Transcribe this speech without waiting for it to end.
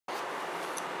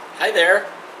Hi there.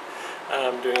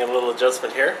 I'm doing a little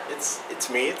adjustment here.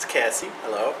 It's me, it's Cassie.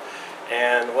 Hello.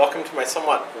 And welcome to my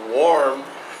somewhat warm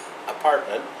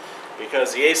apartment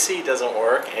because the AC doesn't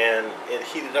work and it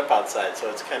heated up outside, so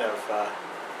it's kind of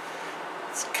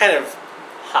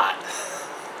hot.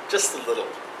 Just a little.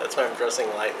 That's why I'm dressing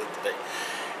lightly today.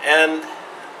 And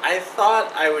I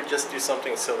thought I would just do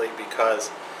something silly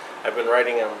because I've been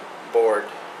writing a board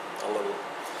a little.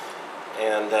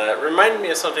 And it reminded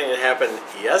me of something that happened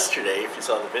yesterday, if you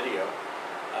saw the video.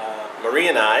 Marie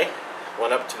and I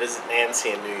went up to visit Nancy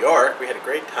in New York. We had a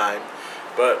great time,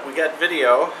 but we got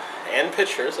video and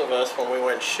pictures of us when we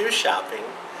went shoe shopping.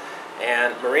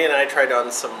 And Marie and I tried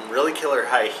on some really killer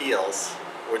high heels,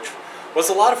 which was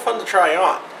a lot of fun to try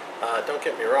on. Don't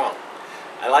get me wrong.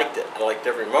 I liked it. I liked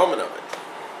every moment of it.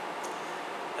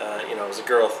 You know, it was a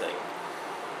girl thing.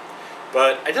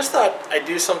 But I just thought I'd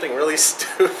do something really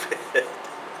stupid,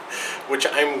 which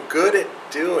I'm good at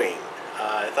doing.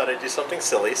 I thought I'd do something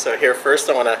silly. So here, first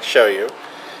I want to show you.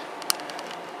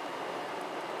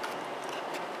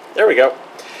 There we go.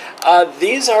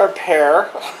 These are a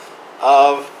pair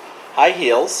of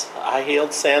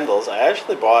high-heeled sandals I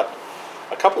actually bought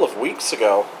a couple of weeks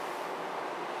ago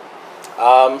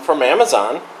from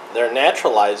Amazon. They're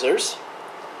naturalizers.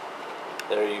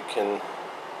 There you can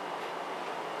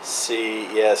see,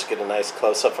 yes, get a nice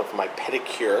close-up of my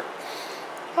pedicure.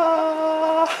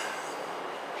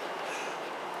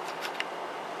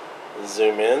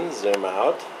 Zoom in, zoom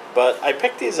out. But I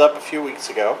picked these up a few weeks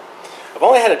ago. I've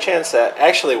only had a chance to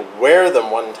actually wear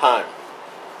them one time.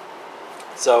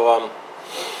 So,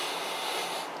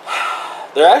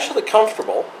 they're actually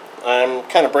comfortable. I'm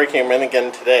kind of breaking them in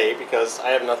again today because I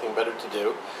have nothing better to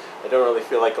do. I don't really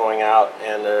feel like going out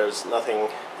and there's nothing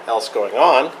else going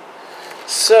on.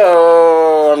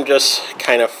 So I'm just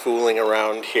kind of fooling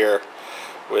around here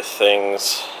with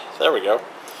things. There we go.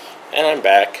 And I'm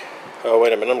back. Oh,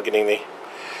 wait a minute. I'm getting the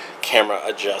camera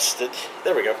adjusted.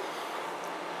 There we go.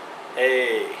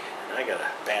 Hey, I gotta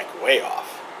back way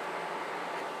off.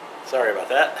 Sorry about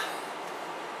that.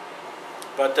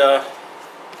 But,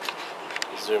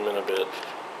 zoom in a bit.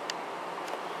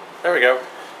 There we go.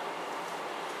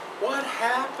 What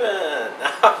happened?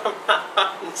 I'm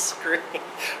on the screen.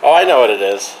 Oh, I know what it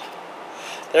is.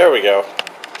 There we go.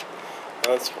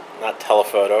 That's not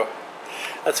telephoto.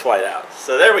 That's white out.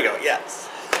 So there we go. Yes.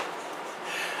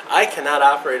 I cannot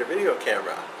operate a video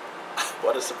camera.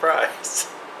 What a surprise.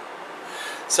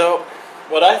 So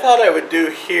what I thought I would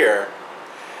do here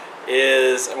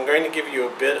is I'm going to give you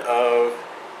a bit of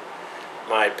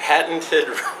my patented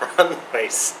runway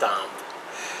stomp.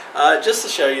 Just to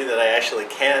show you that I actually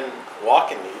can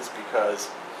walk in these because,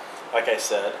 like I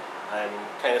said, I'm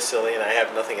kind of silly and I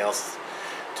have nothing else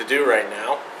to do right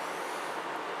now.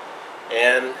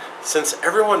 And since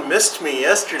everyone missed me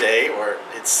yesterday, or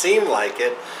it seemed like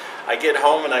it, I get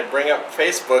home and I bring up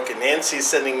Facebook and Nancy's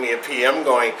sending me a PM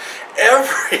going,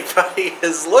 "Everybody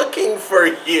is looking for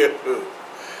you."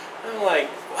 I'm like,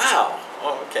 wow,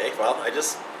 oh, okay, well,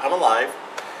 I'm alive,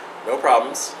 no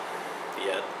problems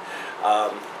yet.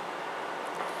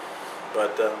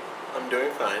 But I'm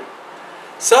doing fine.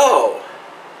 So,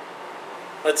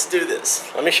 let's do this.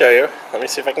 Let me show you. Let me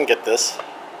see if I can get this.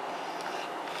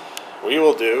 We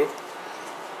will do.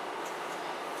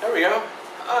 There we go.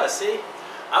 Ah, see?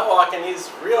 I walk in these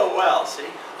real well,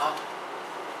 see?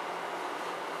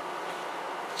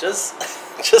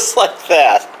 Just like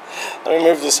that. Let me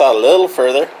move this out a little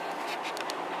further.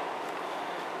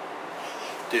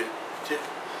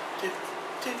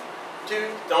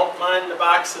 Don't mind the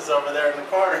boxes over there in the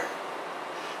corner.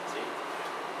 See?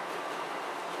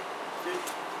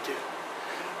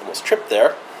 Almost tripped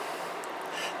there.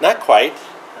 Not quite.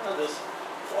 I'll just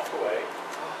walk away.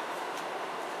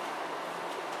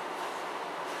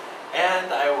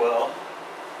 And I will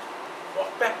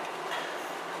walk back.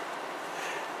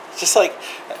 It's just like,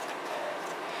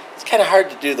 it's kind of hard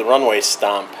to do the runway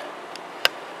stomp.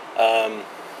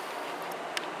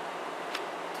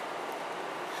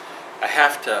 I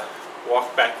have to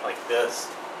walk back like this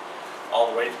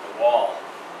all the way to the wall,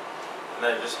 and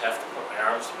then I just have to put my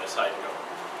arms to my side and go.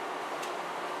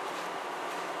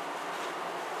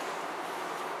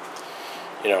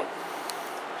 You know,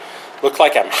 look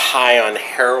like I'm high on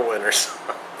heroin or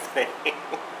something.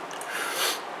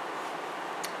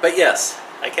 But yes,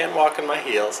 I can walk in my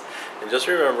heels, and just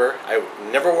remember, I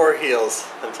never wore heels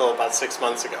until about 6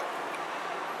 months ago.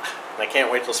 And I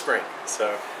can't wait till spring,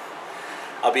 so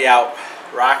I'll be out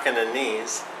rocking the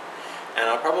knees, and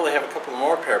I'll probably have a couple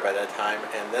more pair by that time,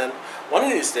 and then one of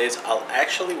these days I'll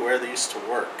actually wear these to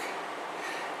work,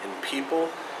 and people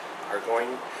are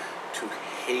going to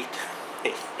hate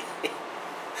me.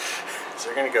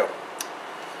 Because they're going to go,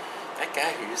 that guy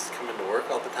who used to come into work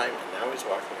all the time and now he's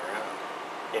walking around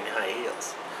in high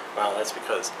heels. Well, that's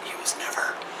because he was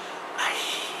never a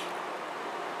heel.